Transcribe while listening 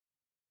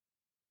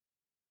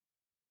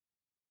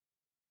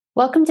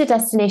Welcome to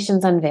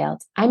Destinations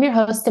Unveiled. I'm your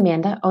host,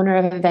 Amanda, owner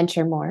of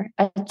Adventure More,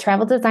 a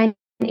travel design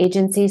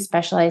agency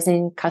specializing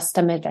in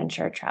custom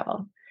adventure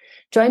travel.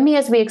 Join me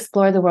as we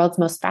explore the world's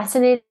most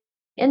fascinating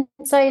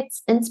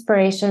insights,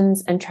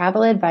 inspirations, and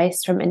travel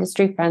advice from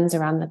industry friends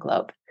around the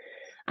globe.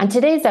 On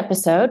today's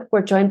episode,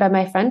 we're joined by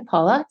my friend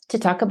Paula to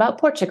talk about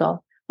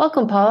Portugal.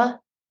 Welcome,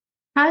 Paula.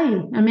 Hi,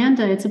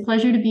 Amanda. It's a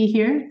pleasure to be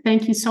here.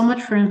 Thank you so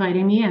much for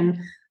inviting me, and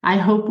I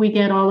hope we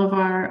get all of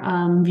our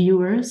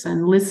viewers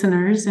and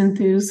listeners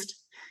enthused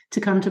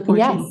to come to Yes,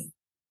 Portugal.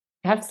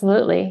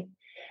 absolutely.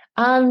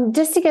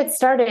 Just to get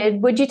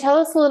started, would you tell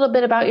us a little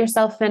bit about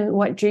yourself and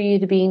what drew you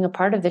to being a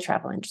part of the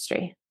travel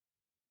industry?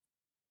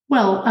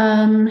 Well,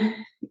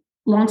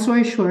 long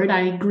story short,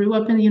 I grew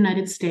up in the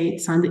United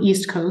States on the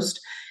East Coast,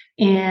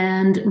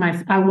 and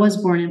I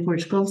was born in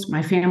Portugal. So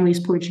my family's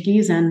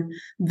Portuguese, and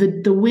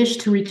the wish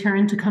to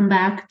return to come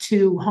back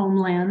to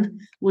homeland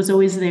was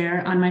always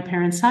there on my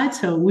parents' side.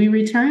 So we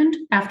returned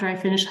after I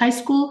finished high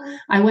school.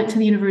 I went to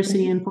the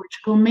university in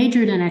Portugal,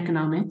 majored in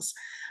economics.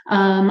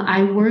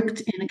 I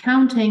worked in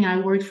accounting.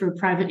 I worked for a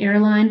private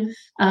airline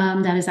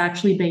that is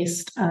actually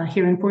based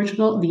here in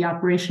Portugal, the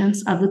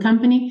operations of the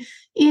company.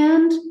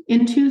 And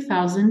in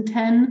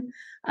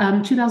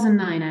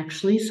 2009,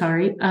 actually,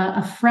 sorry,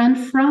 a friend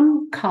from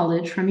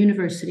college, from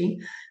university,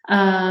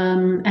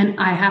 and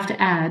I have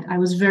to add, I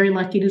was very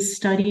lucky to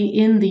study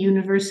in the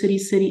university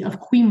city of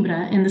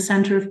Coimbra in the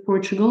center of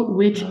Portugal,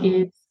 which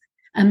is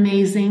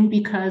amazing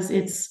because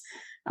it's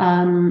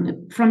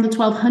from the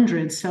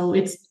 1200s. So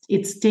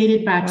it's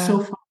dated back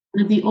so far,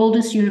 one of the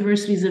oldest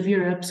universities of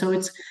Europe. So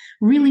it's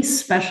really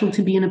special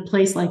to be in a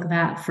place like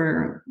that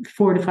for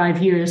 4 to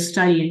 5 years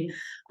studying.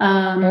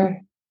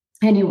 Sure.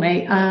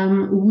 Anyway,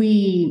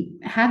 we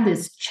had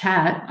this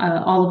chat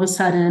all of a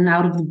sudden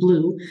out of the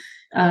blue.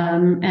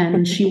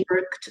 And she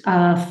worked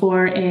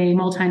for a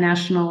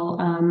multinational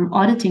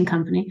auditing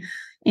company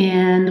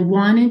and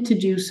wanted to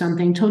do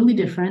something totally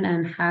different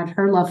and had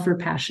her love for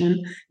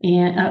passion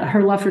and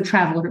her love for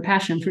travel, her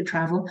passion for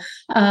travel.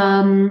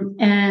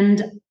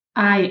 And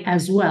I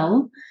as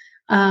well.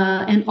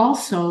 And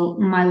also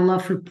my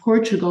love for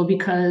Portugal,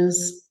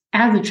 because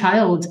as a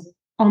child,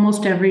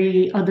 almost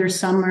every other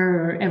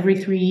summer or every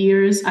 3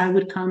 years, I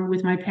would come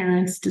with my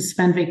parents to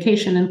spend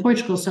vacation in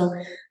Portugal. So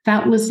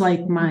that was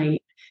like my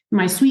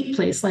sweet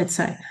place, let's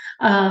say,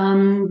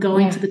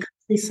 going to the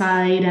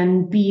countryside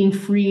and being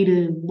free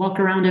to walk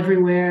around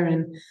everywhere,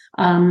 and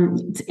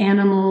it's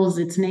animals,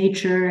 it's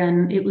nature,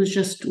 and it was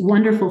just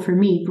wonderful for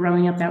me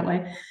growing up that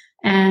way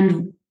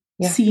and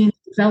seeing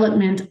the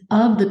development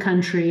of the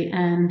country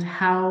and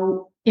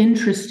how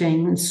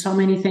interesting so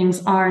many things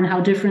are and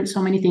how different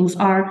so many things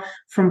are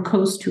from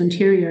coast to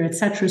interior,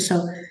 etc.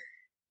 So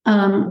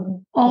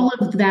all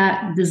of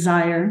that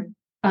desire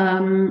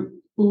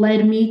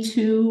led me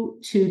to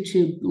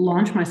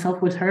launch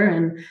myself with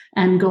her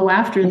and go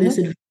after this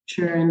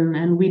adventure.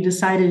 And we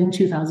decided in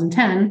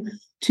 2010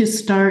 to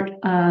start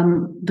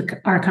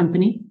our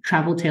company,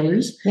 Travel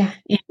Tailors.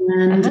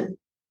 And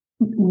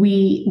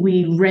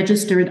we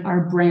registered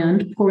our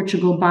brand,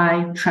 Portugal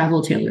by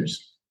Travel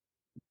Tailors.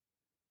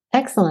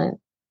 Excellent.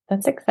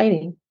 That's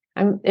exciting.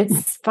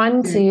 It's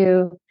fun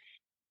to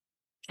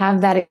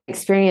have that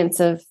experience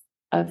of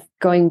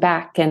going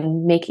back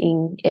and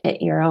making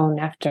it your own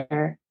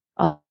after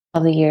all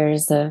the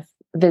years of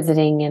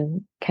visiting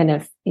and kind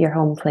of your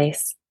home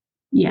place.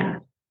 Yeah,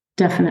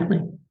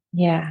 definitely.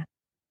 Yeah.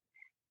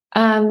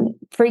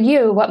 For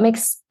you, what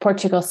makes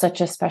Portugal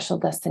such a special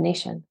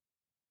destination?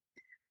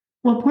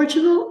 Well,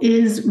 Portugal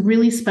is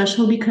really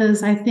special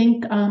because I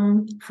think,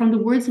 from the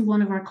words of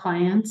one of our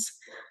clients,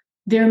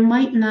 there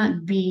might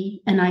not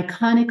be an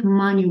iconic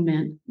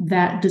monument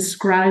that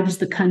describes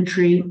the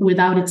country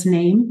without its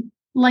name,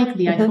 like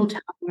the Eiffel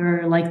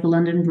Tower, like the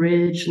London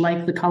Bridge,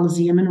 like the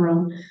Colosseum in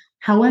Rome.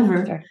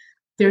 However,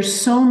 there's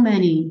so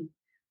many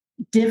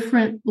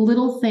different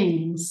little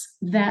things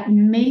that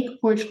make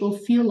Portugal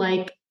feel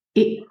like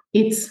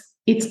it's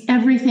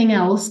everything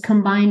else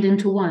combined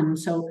into one.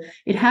 So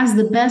it has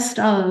the best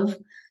of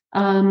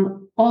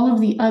all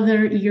of the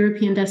other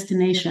European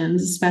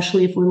destinations,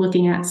 especially if we're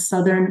looking at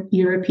Southern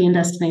European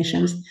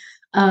destinations,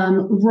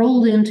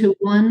 rolled into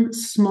one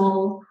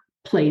small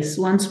place,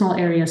 one small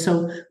area.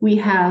 So we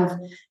have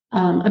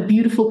a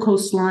beautiful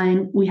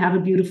coastline, we have a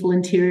beautiful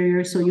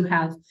interior. So you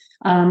have,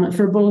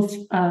 for both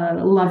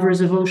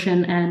lovers of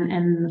ocean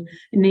and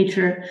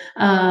nature,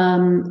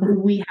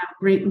 we have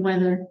great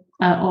weather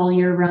all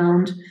year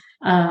round.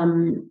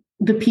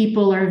 The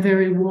people are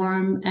very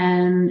warm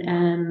and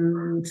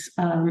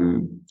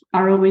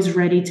are always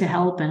ready to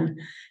help and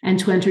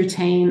to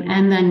entertain.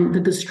 And then the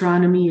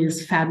gastronomy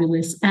is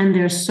fabulous. And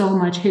there's so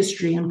much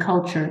history and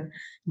culture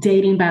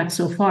dating back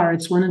so far.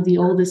 It's one of the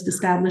oldest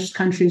established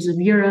countries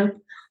of Europe.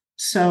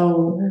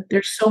 So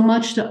there's so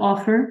much to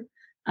offer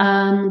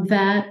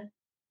that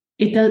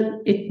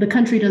the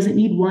country doesn't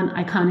need one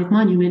iconic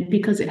monument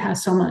because it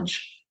has so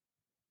much.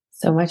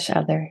 So much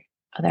other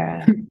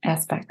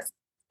aspects.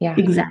 Yeah.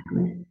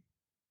 Exactly.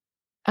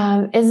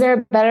 Is there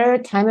a better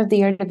time of the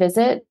year to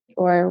visit,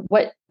 or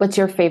what's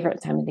your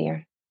favorite time of the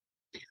year?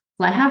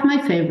 Well, I have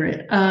my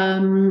favorite.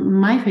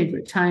 My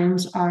favorite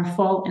times are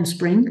fall and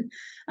spring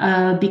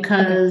Okay.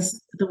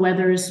 because the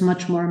weather is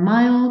much more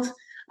mild.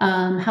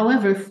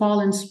 However,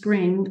 fall and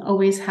spring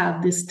always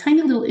have this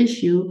tiny little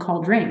issue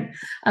called rain.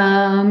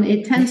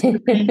 It tends to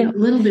rain a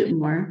little bit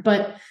more,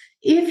 but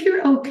if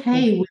you're Yeah.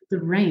 okay with the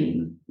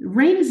rain,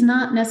 rain is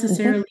not Hmm.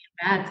 necessarily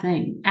a bad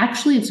thing.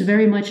 Actually, it's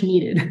very much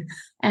needed.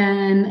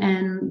 And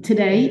Yeah.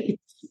 today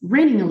it's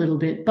raining a little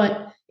bit,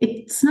 but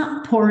it's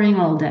not pouring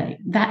all day.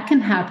 That can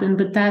happen,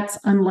 but that's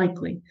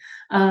unlikely.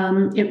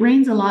 It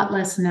rains a lot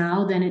less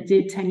now than it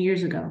did 10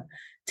 years ago.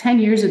 10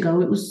 years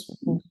ago, it was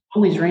Mhm.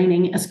 always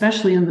raining,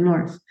 especially in the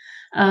north,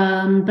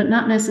 but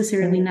not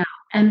necessarily Right. now.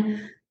 And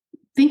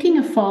thinking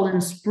of fall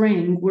and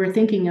spring, we're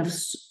thinking of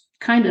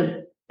kind of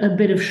a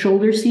bit of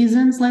shoulder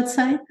seasons, let's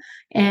say.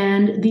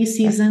 And these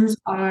Yeah. seasons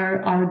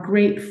are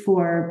great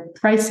for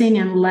pricing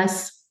and less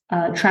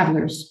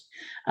travelers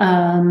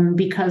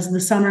because the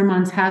summer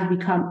months have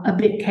become a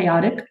bit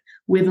chaotic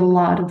with a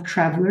lot of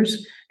travelers,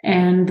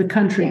 and the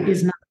country Yeah.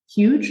 is not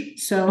huge.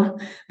 So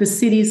the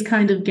cities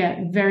kind of get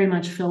very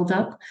much filled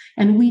up.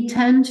 And we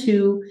tend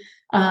to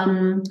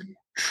um,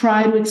 try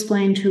to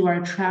explain to our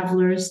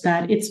travelers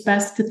that it's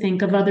best to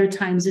think of other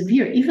times of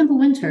year, even the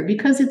winter,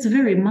 because it's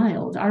very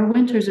mild. Our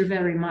winters are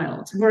very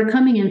mild. We're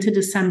coming into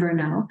December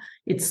now.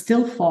 It's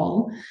still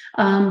fall,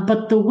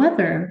 but the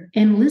weather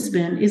in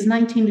Lisbon is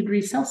 19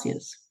 degrees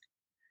Celsius.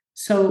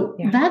 So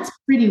Yeah. that's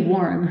pretty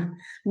warm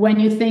when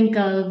you think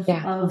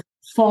Yeah. of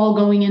fall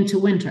going into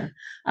winter.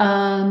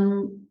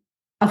 Um,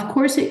 of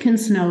course, it can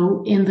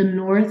snow in the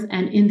north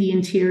and in the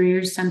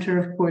interior center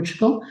of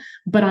Portugal,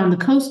 but on the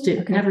coast, it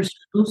Okay. never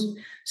snows.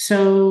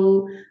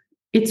 So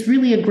it's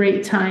really a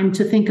great time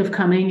to think of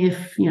coming if,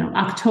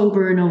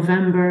 October,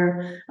 November,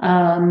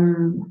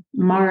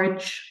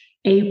 March,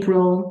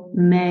 April,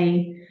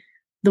 May.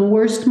 The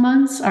worst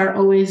months are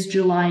always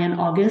July and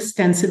August,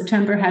 and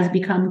September has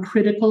become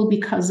critical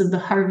because of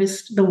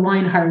the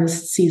wine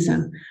harvest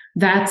season.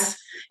 That's,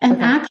 and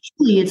Okay.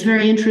 actually, it's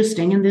very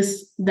interesting, and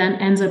this then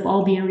ends up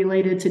all being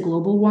related to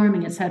global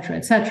warming, et cetera,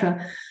 et cetera.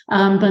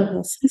 But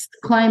Hmm. since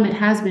the climate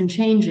has been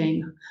changing,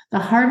 the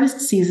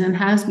harvest season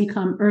has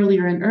become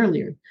earlier and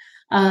earlier.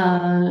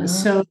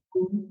 So,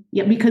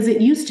 yeah, because it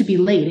used to be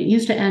late, it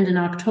used to end in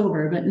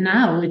October, but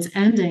now it's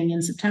ending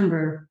in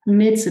September,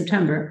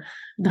 mid-September.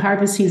 The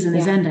harvest season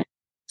is Yeah. ending.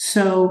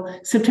 So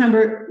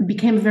September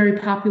became a very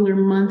popular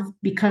month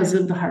because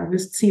of the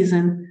harvest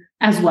season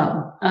as well.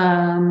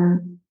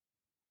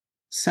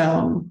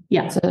 So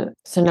yeah,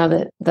 So now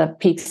that the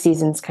peak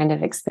season's kind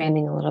of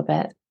expanding a little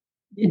bit.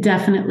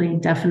 definitely,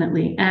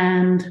 definitely.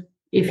 And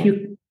if Yeah.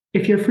 you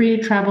if you're free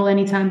to travel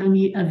any time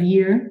of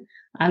year,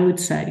 I would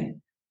say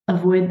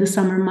avoid the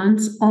summer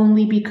months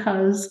only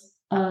because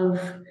of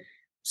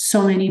so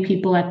many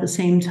people at the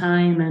same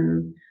time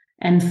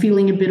and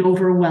feeling a bit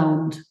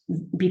overwhelmed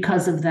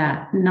because of that,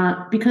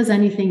 not because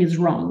anything is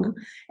wrong,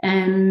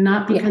 and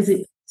not because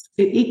Yes.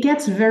 it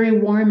gets very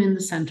warm in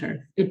the center.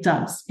 It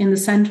does. In the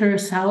center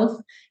south,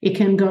 it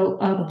can go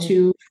up Hmm.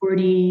 to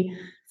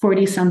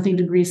 40 something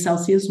degrees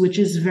Celsius, which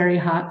is very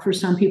hot. For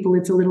some people,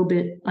 it's a little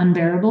bit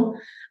unbearable.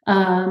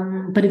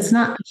 But it's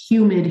not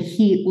humid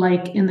heat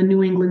like in the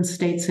New England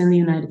states in the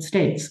United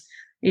States.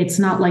 It's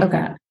not like Okay.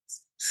 that.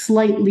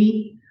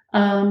 Slightly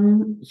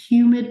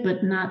humid,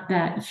 but not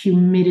that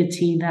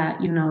humidity that,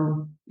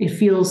 it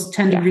feels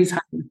 10 Yeah. degrees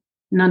higher.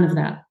 None of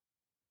that.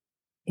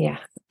 Yeah.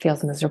 It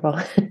feels miserable.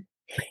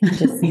 You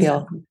just feel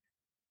Exactly.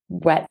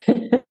 wet.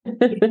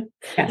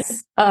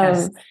 Yes.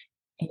 Yes. um,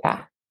 yeah.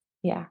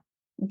 Yeah.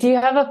 Do you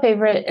have a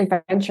favorite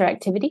adventure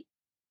activity?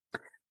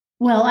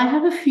 Well, I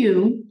have a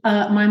few.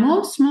 My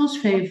most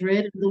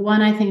favorite, the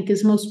one I think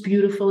is most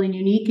beautiful and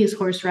unique, is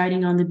horse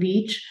riding on the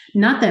beach.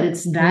 Not that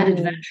it's that Mm.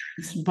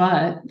 adventurous,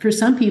 but for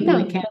some people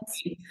it No, can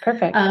that's be.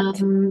 perfect.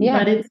 But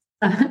Yeah.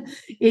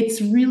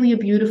 it's really a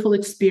beautiful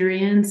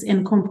experience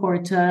in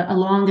Comporta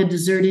along a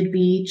deserted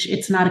beach.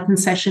 It's not a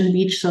concession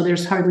beach, so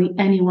there's hardly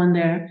anyone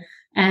there,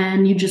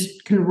 and you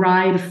just can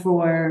ride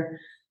for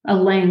a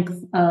length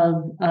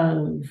of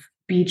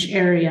beach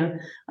area.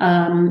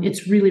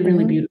 It's really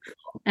really Hmm. beautiful.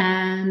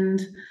 And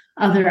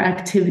other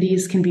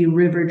activities can be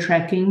river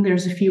trekking.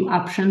 There's a few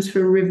options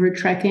for river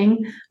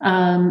trekking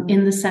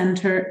in the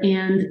center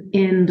and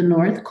in the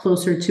north,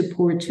 closer to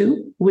Porto,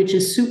 which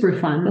is super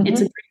fun.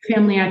 It's a Hmm. great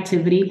family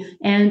activity,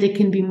 and it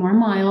can be more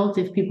mild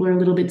if people are a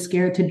little bit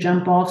scared to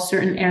jump off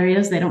certain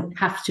areas. They don't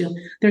have to.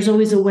 There's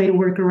always a way to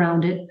work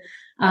around it.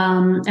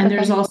 And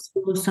there's Okay.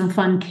 also some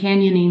fun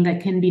canyoning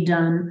that can be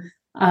done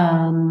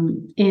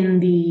in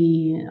the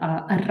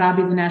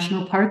Arrábida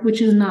National Park,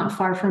 which is not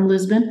far from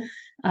Lisbon.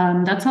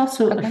 That's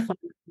also Okay.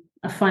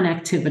 a fun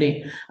activity,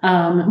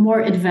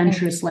 more Yeah.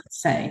 adventurous,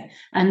 let's say.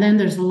 And then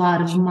there's a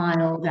lot of Sure.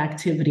 mild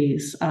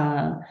activities.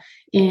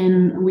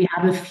 We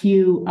have a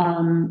few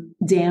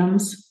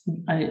dams,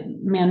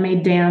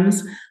 man-made dams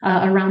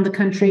around the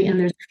country, Hmm. and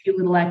there's a few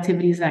little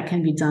activities that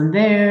can be done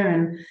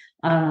there,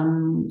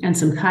 and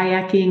some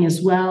kayaking as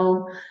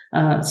well.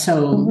 So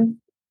Hmm.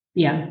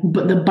 yeah,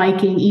 but the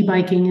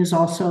e-biking is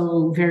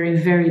also very,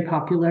 very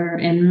popular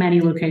in many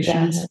Yeah.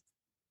 locations.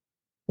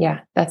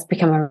 Yeah, that's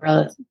become a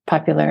real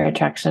popular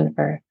attraction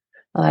for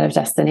a lot of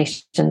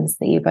destinations,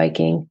 the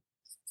e-biking.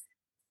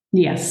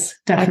 Yes,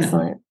 definitely.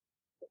 Excellent.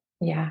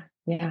 Yeah,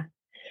 yeah.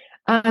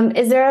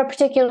 Is there a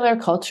particular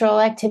cultural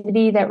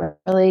activity that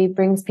really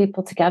brings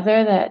people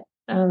together that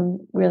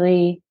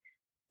really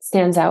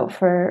stands out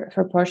for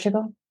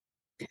Portugal?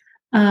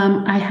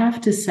 I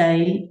have to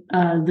say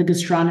the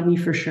gastronomy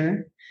for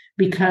sure,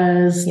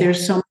 because Yeah.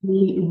 there's so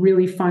many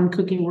really fun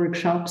cooking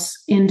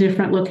workshops in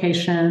different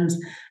locations,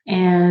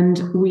 and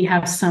we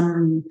have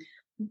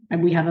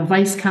a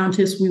vice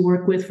countess we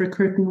work with for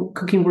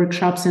cooking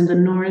workshops in the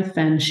north,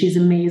 and she's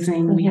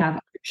amazing. We Mhm. have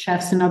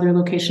chefs in other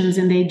locations,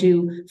 and they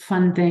do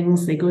fun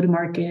things. They go to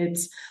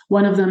markets.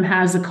 One of them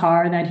has a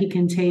car that he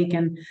can take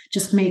and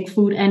just make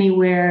food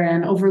anywhere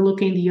and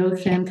overlooking the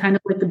ocean, kind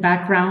of like the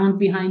background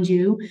behind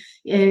you.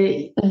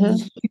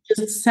 Mhm. You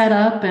just set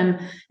up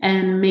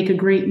and make a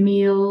great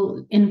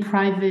meal in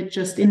private,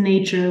 just in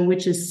nature,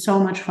 which is so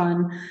much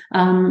fun.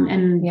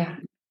 And Yeah.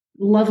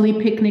 lovely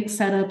picnic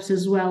setups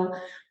as well.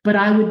 But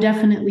I would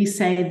definitely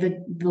say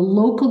that the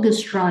local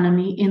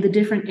gastronomy in the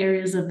different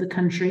areas of the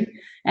country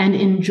and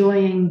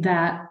enjoying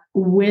that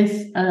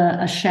with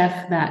a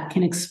chef that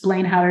can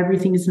explain how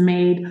everything is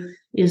made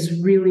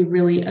is really,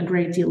 really a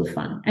great deal of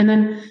fun. And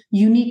then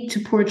unique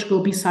to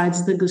Portugal,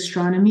 besides the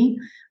gastronomy,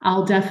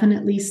 I'll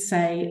definitely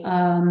say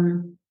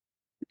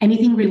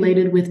anything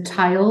related with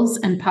tiles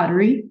and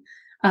pottery,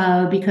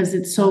 because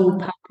it's so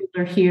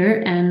popular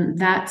here, and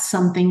that's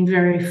something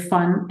very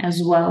fun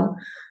as well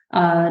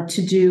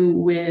to do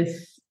with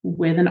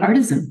an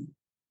artisan.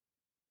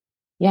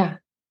 Yeah,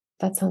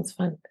 that sounds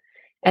fun.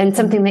 And Mhm.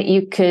 something that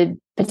you could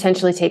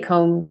potentially take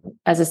home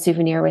as a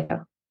souvenir with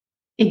you.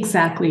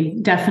 Exactly,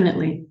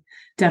 definitely,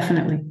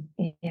 definitely.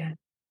 Yeah,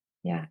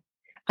 yeah.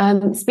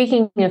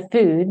 Speaking of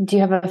food, do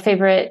you have a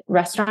favorite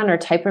restaurant or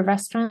type of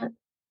restaurant?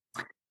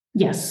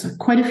 Yes,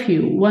 quite a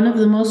few. One of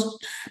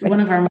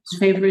our most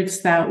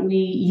favorites that we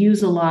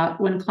use a lot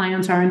when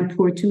clients are in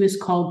Porto is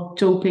called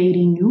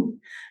Topeirinho,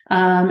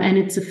 and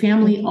it's a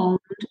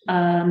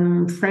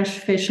family-owned fresh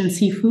fish and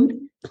seafood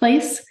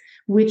place,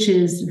 which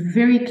is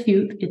very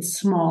cute. It's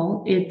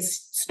small.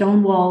 It's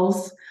stone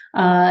walls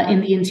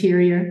in the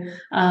interior.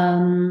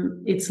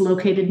 It's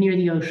located near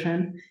the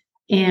ocean.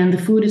 And the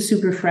food is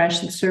super fresh.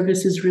 The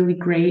service is really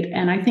great.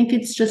 And I think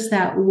it's just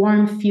that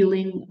warm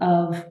feeling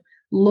of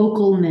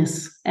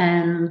localness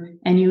and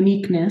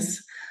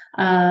uniqueness,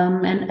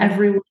 and Yeah.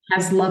 everyone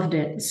has loved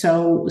it.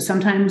 So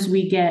sometimes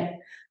we get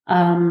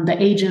the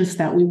agents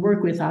that we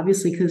work with,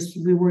 obviously, because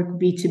we work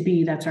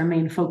B2B, that's our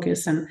main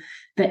focus, and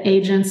the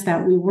agents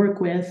that we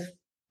work with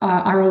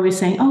are always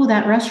saying, "Oh,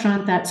 that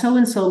restaurant that so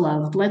and so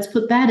loved, let's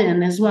put that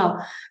in as well."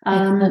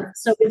 Excellent.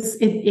 So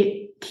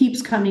it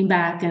keeps coming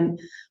back, and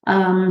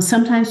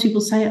sometimes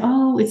people say,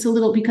 "Oh, it's a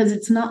little," because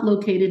it's not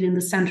located in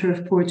the center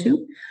of Porto,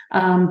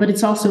 but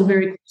it's also Mhm.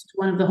 very close to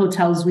one of the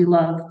hotels we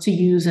love to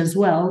use as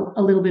well,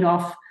 a little bit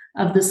off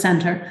of the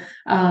center,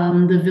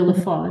 the Villa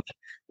Mhm. Foz.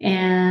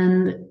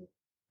 And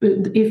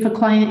if a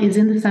client is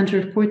in the center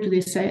of Porto,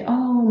 they say,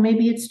 "Oh,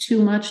 maybe it's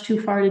too much, too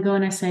far to go,"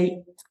 and I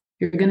say,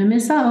 "You're going to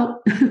miss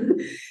out."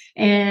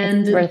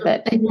 And It's worth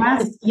it.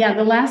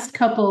 the last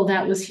couple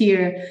that was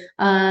here,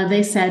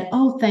 they said,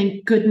 "Oh,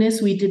 thank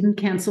goodness we didn't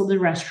cancel the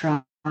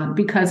restaurant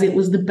because it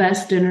was the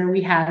best dinner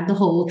we had the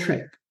whole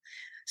trip."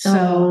 Oh,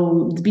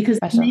 So, because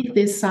they special. make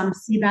this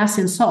sea bass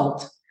in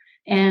salt,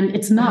 and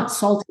it's Uh-huh. not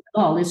salty at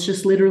all. It's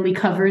just literally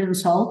covered in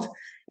salt,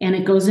 and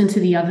it goes into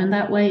the oven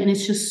that way, and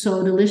it's just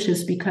so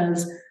delicious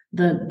because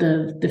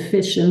the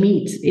fish, the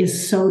meat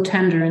is so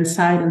tender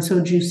inside and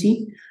so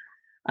juicy.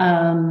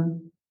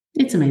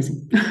 It's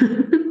amazing.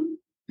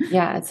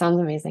 Yeah, it sounds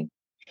amazing.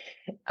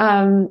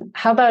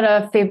 How about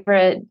a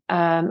favorite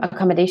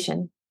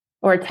accommodation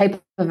or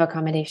type of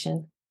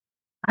accommodation?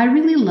 I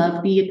really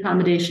love the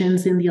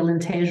accommodations in the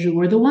Alentejo,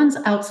 or the ones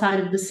outside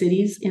of the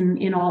cities,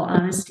 in all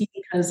honesty,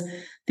 because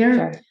they're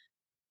Sure.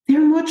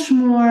 they're much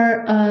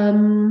more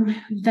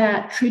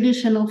that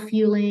traditional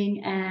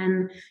feeling,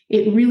 and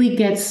it really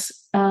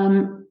gets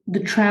the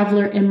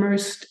traveler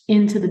immersed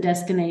into the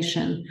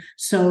destination.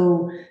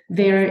 So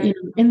they're,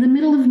 in the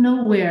middle of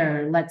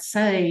nowhere, let's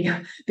say.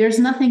 There's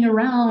nothing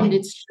around,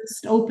 it's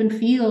just open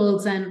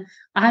fields. And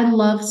I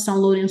love São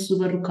Lourenço do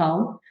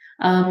Barrocal.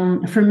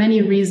 For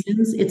many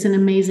reasons, it's an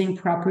amazing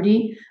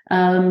property,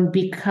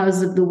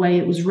 because of the way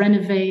it was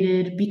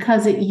renovated,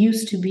 because it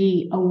used to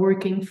be a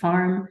working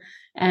farm,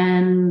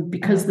 and Oh,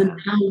 because the wow.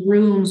 now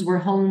rooms were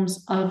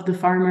homes of the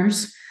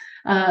farmers.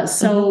 Mhm.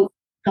 So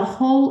the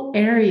whole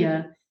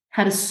area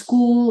had a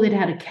school, it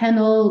had a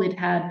kennel, it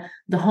had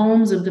the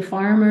homes of the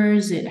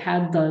farmers, it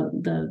had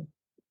the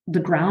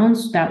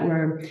grounds that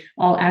were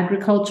all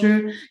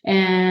agriculture,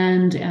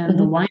 and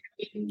the Mhm.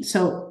 winery.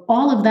 So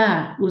all of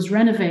that was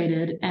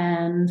renovated,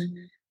 and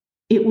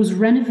it was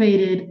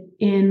renovated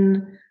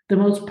in the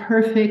most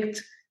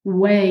perfect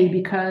way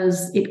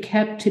because it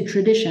kept to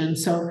tradition.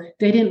 So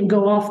they didn't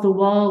go off the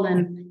wall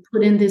and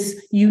put in this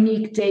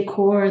unique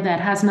decor that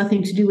has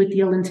nothing to do with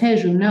the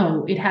Alentejo.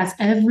 No, it has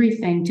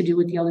everything to do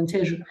with the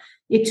Alentejo.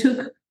 It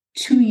took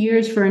 2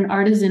 years for an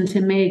artisan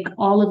to make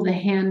all of the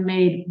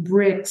handmade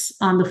bricks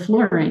on the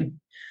flooring.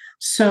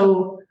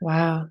 So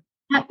wow.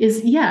 that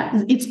is,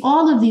 yeah, it's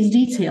all of these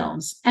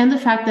details. And the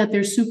fact that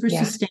they're super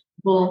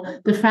sustainable,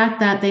 the fact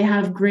that they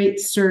have great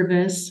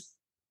service.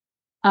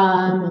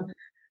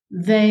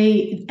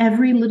 They,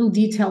 every little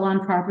detail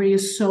on property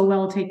is so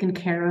well taken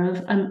care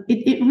of.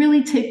 It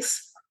really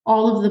ticks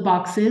all of the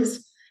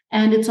boxes,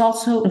 and it's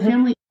also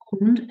family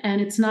owned,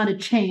 and it's not a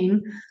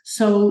chain,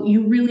 so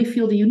you really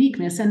feel the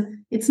uniqueness.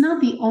 And it's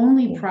not the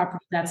only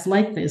property that's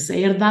like this.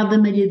 A Herdade da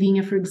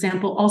Malhadinha, for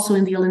example, also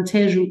in the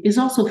Alentejo, is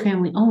also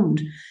family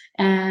owned,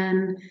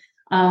 and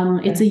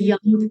it's a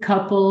young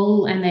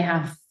couple, and they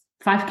have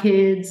 5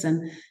 kids,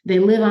 and they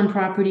live on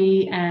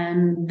property,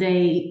 and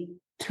they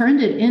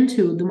turned it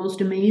into the most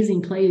amazing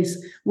place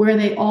where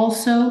they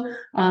also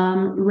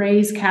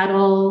raise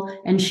cattle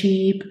and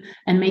sheep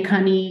and make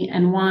honey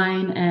and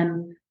wine.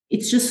 And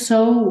it's just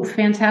so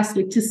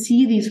fantastic to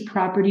see these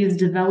properties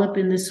develop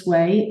in this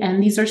way.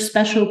 And these are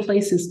special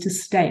places to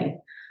stay.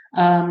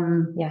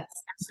 Yes.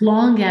 As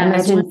long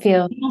as it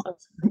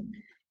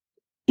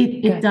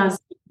does.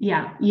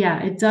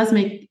 Yeah. It does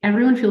make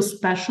everyone feel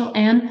special.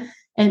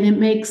 And it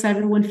makes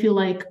everyone feel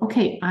like,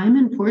 okay, I'm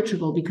in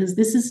Portugal because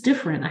this is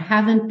different. I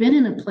haven't been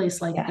in a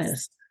place like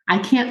this. I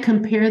can't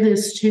compare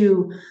this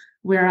to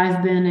where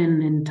I've been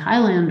in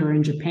Thailand or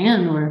in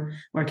Japan or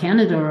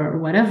Canada or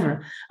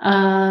whatever.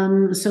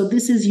 So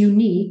this is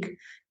unique.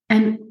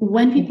 And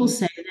when people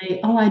say,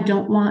 I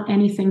don't want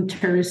anything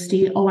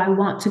touristy, I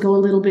want to go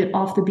a little bit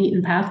off the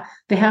beaten path,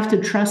 they have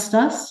to trust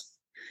us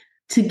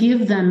to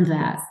give them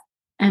that.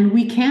 And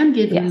we can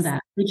give them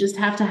that. We just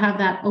have to have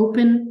that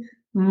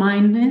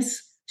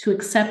open-mindedness to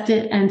accept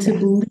it and to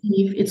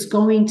believe it's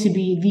going to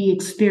be the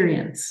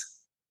experience.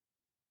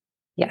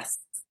 Yes,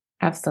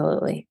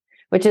 absolutely.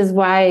 Which is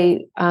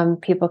why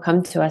people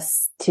come to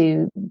us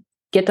to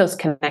get those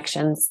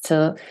connections,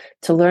 to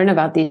learn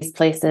about these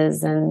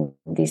places and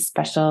these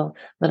special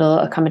little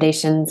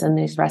accommodations and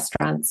these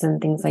restaurants and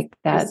things like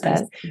that.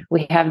 That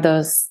we have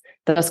those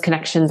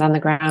connections on the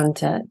ground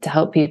to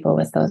help people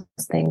with those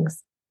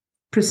things.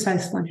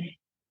 Precisely.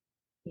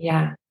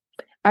 Yeah.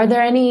 Are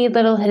there any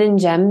little hidden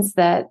gems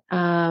that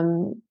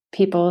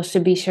people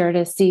should be sure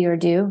to see or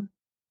do?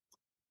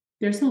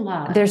 There's a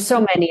lot. There's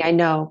so many. I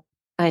know.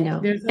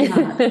 There's a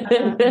lot.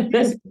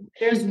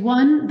 There's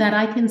one that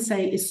I can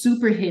say is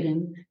super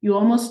hidden. You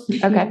almost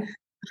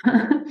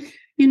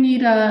you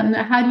need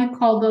how do you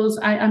call those?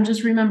 I'm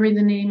just remembering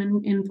the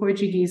name in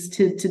Portuguese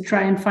to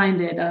try and find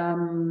it.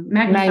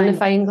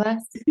 Magnifying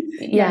glass.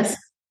 Yes.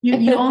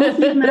 You almost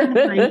need a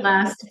magnifying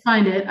glass to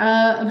find it.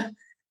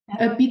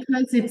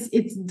 Because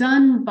it's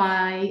done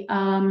by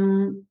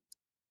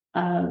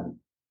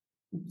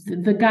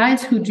the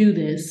guys who do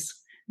this.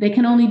 They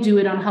can only do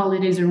it on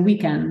holidays or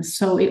weekends,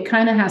 so it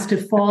kind of has to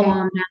fall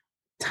on that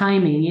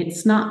timing.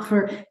 It's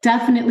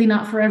definitely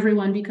not for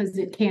everyone because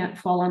it can't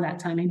fall on that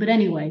timing. But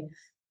anyway,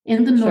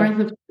 in the north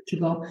of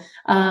Portugal,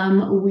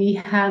 we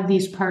have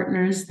these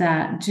partners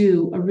that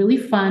do a really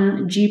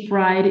fun Jeep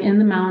ride in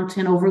the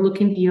mountain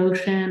overlooking the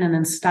ocean and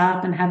then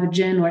stop and have a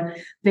gin, or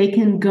they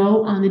can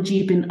go on the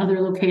Jeep in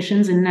other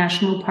locations in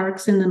national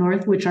parks in the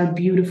north, which are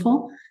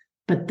beautiful.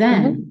 But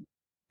then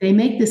they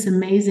make this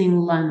amazing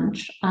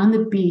lunch on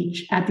the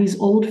beach at these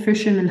old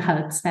fisherman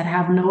huts that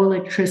have no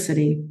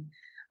electricity.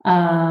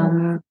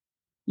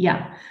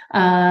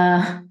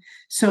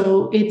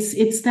 So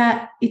it's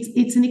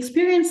an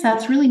experience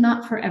that's really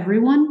not for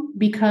everyone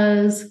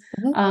because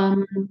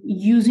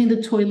using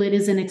the toilet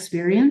is an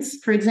experience,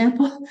 for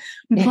example.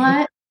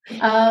 But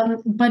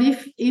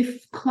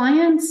if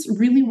clients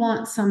really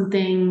want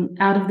something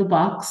out of the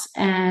box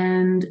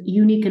and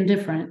unique and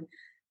different,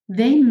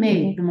 they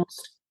make the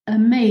most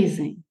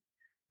amazing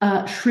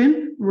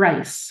shrimp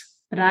rice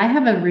that I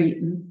have ever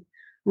eaten.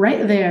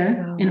 Right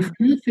there in front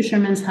of the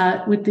fisherman's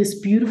hut with this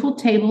beautiful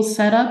table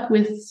set up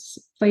with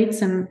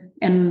plates and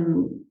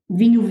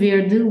vinho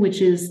verde,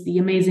 which is the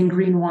amazing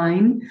green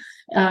wine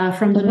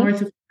from the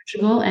north of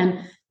Portugal. And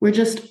we're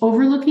just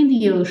overlooking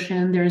the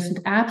ocean. There's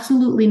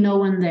absolutely no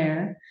one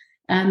there.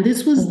 And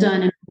this was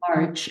done in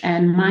March.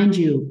 And mind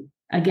you,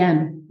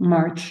 again,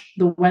 March,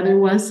 the weather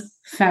was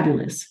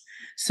fabulous.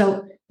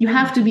 So you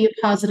have to be a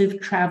positive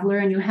traveler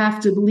and you have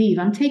to believe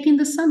I'm taking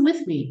the sun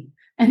with me.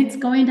 And it's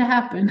going to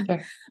happen.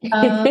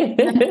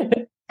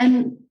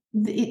 And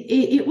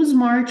it was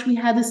March. We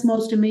had this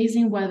most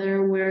amazing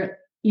weather where,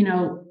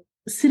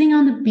 sitting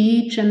on the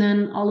beach, and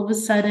then all of a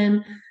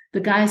sudden the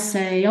guys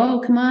say,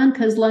 "Oh, come on,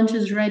 because lunch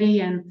is ready."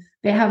 And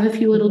they have a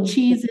few little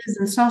cheeses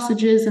and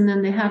sausages, and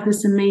then they have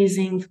this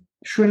amazing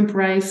shrimp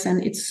rice,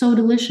 and it's so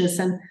delicious.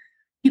 And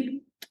you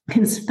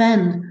can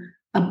spend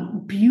a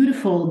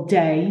beautiful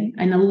day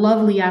and a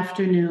lovely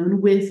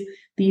afternoon with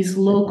these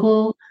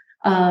local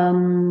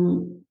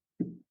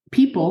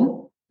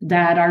people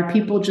that are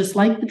people just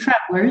like the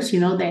travelers.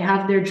 They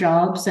have their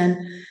jobs and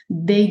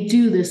they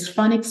do this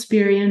fun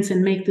experience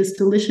and make this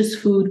delicious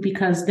food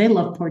because they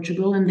love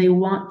Portugal and they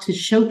want to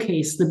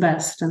showcase the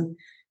best. And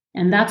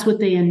and that's what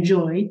they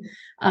enjoy.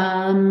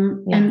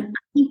 And I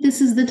think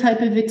this is the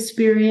type of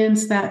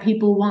experience that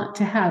people want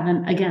to have.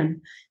 And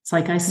again, it's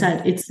like I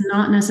said, it's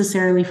not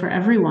necessarily for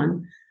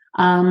everyone,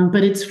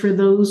 but it's for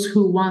those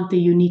who want the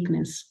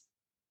uniqueness.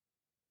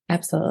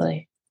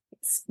 Absolutely.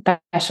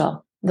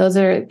 Special. Those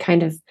are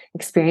kind of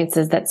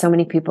experiences that so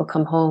many people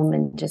come home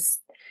and just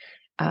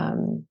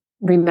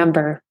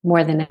remember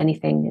more than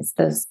anything is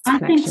those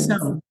connections.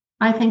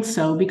 I think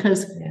so,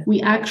 because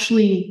we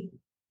actually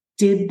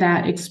did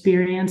that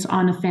experience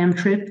on a fam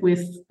trip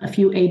with a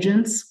few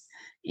agents,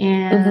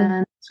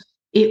 and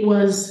it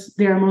was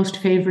their most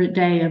favorite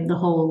day of the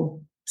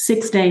whole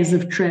 6 days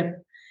of trip.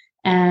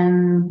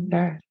 And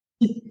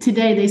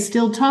today they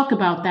still talk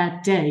about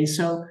that day.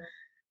 So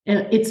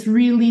it's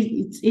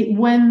really,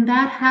 when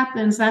that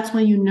happens, that's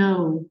when you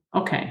know,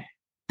 okay,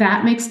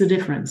 that makes the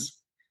difference.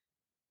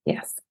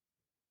 Yes,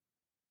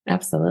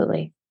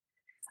 absolutely.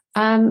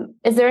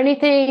 Is there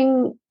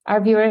anything our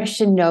viewers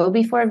should know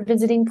before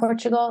visiting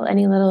Portugal?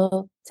 Any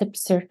little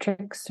tips or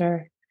tricks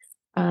or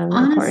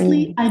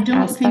honestly, I don't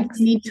aspects? think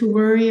they need to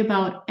worry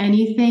about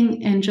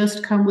anything, and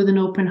just come with an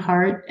open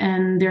heart,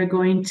 and they're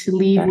going to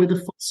leave with a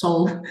full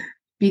soul,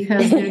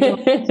 because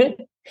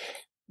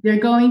they're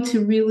going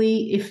to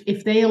really,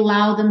 if they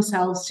allow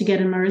themselves to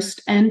get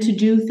immersed and to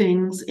do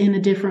things in a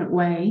different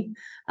way,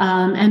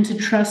 and to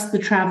trust the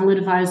travel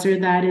advisor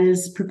that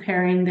is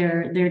preparing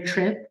their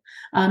trip.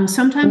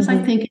 Sometimes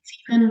I think it's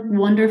even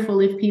wonderful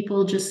if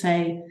people just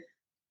say,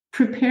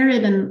 prepare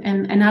it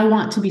and I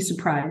want to be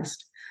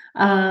surprised.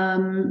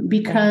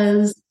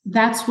 Because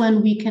that's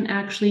when we can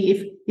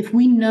actually, if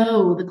we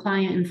know the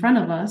client in front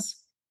of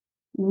us,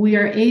 we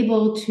are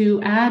able to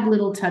add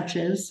little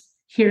touches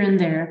here and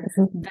there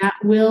that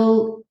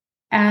will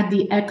add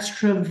the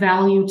extra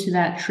value to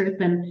that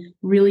trip and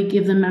really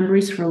give them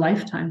memories for a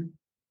lifetime.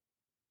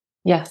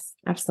 Yes,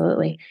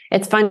 absolutely.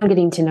 It's fun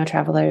getting to know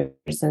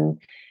travelers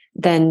and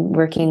then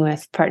working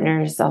with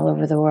partners all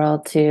over the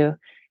world to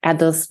add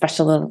those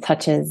special little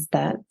touches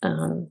that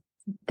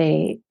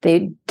they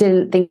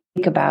didn't think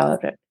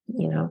about,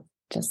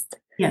 just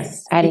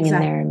adding in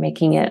there and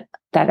making it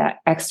that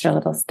extra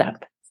little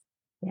step.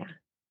 Yeah.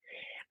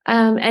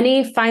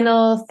 Any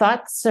final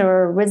thoughts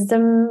or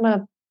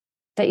wisdom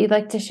that you'd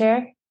like to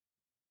share?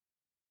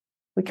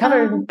 We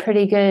covered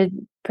pretty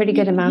good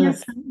amount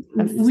of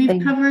we've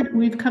things.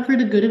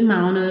 covered a good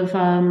amount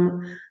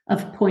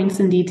of points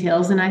and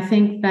details, and I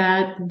think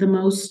that the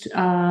most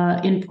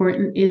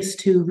important is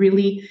to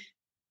really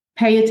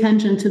pay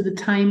attention to the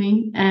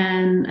timing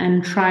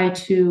and try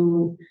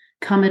to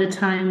come at a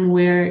time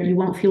where you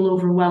won't feel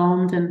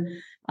overwhelmed, and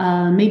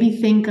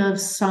maybe think of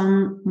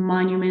some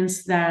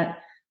monuments that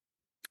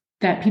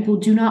people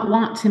do not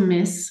want to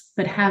miss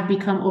but have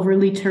become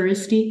overly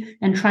touristy,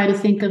 and try to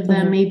think of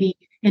them maybe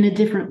in a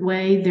different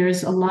way.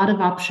 There's a lot of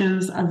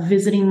options of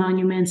visiting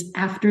monuments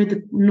after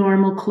the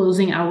normal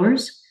closing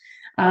hours.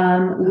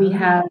 We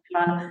have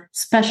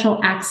special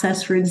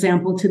access, for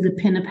example, to the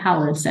Pinna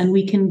Palace, and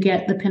we can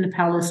get the Pinna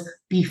Palace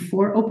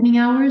before opening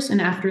hours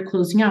and after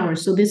closing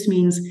hours. So this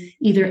means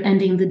either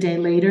ending the day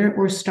later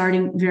or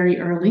starting very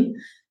early.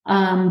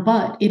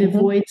 But it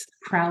avoids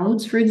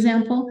crowds, for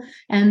example,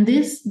 and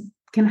this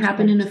can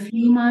happen in a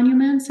few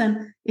monuments,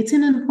 and it's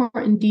an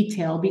important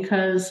detail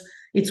because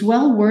it's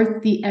well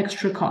worth the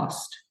extra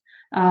cost,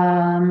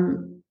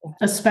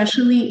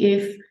 especially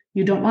if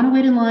you don't want to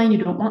wait in line, you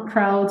don't want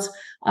crowds.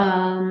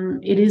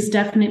 It is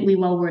definitely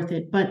well worth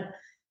it. But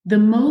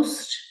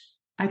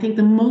I think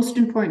the most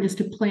important is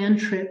to plan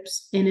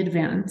trips in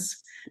advance,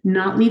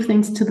 not leave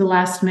things to the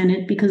last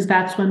minute, because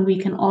that's when we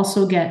can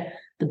also get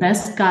the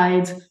best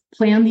guides,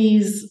 plan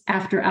these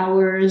after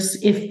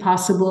hours if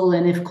possible,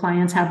 and if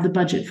clients have the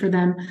budget for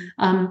them.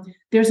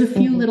 There's a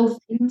few little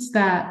things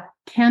that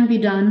can be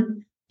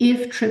done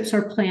if trips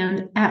are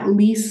planned at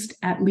least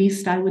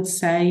I would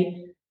say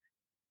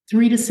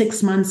 3 to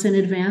 6 months in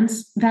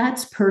advance.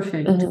 That's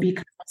perfect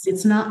because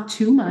it's not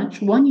too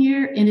much. 1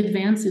 year in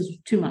advance is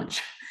too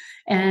much.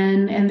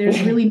 And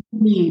there's really no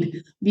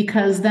need,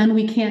 because then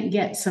we can't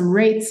get some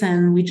rates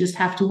and we just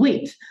have to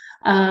wait.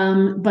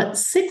 But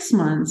 6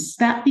 months,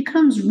 that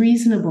becomes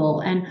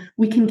reasonable, and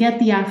we can get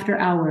the after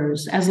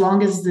hours as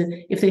long as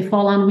if they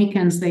fall on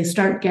weekends, they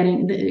start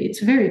getting,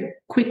 it's very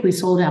quickly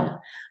sold out.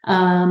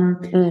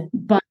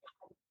 But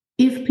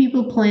if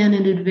people plan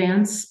in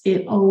advance,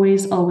 it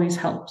always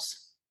helps.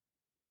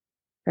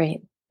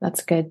 Great.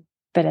 That's good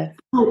bit of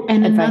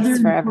and advice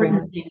another for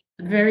everyone.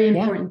 Very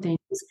important thing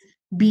is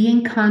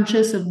being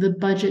conscious of the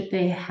budget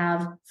they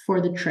have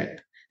for the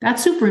trip.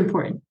 That's super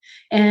important.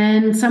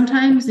 And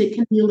sometimes it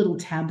can be a little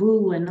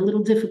taboo and a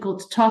little difficult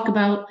to talk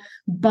about,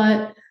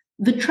 but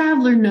the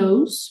traveler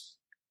knows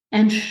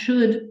and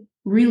should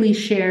really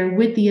share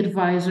with the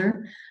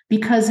advisor,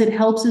 because it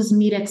helps us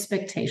meet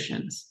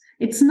expectations.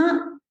 It's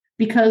not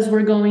because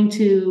we're going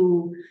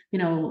to,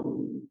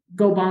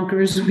 go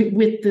bonkers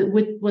with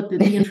what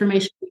the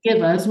information they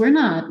give us. We're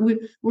not. We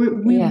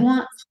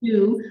want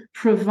to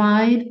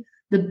provide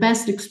the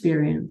best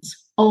experience,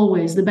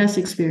 always the best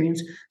experience.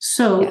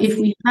 So Yes. if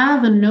we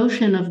have a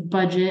notion of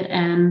budget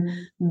and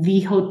the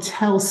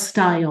hotel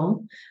style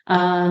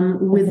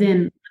within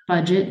the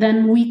budget,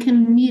 then we can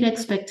meet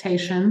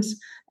expectations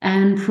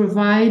and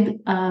provide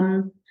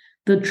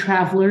the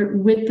traveler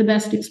with the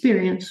best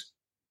experience.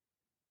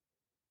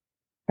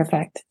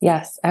 Perfect.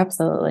 Yes,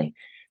 absolutely.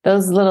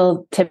 Those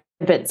little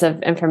tidbits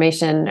of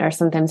information are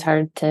sometimes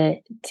hard to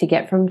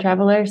get from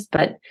travelers,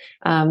 but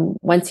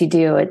once you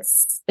do,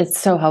 it's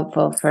so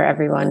helpful for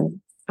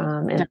everyone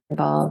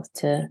involved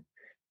to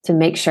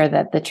make sure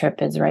that the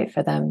trip is right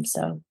for them.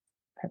 So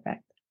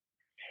perfect.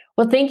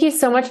 Well, thank you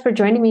so much for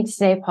joining me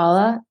today,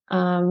 Paula.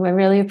 I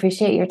really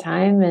appreciate your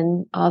time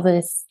and all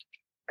this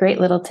great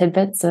little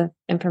tidbits of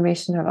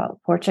information about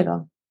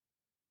Portugal.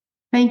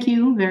 Thank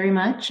you very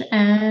much.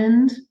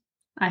 And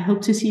I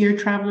hope to see your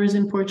travelers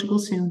in Portugal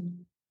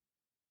soon.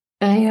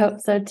 I hope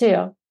so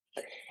too.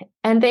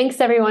 And thanks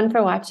everyone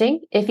for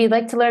watching. If you'd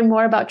like to learn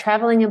more about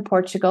traveling in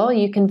Portugal,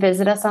 you can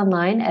visit us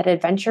online at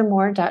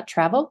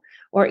adventuremore.travel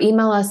or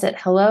email us at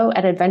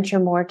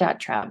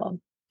hello@adventuremore.travel.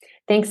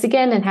 Thanks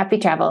again and happy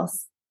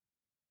travels.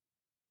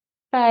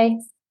 Bye.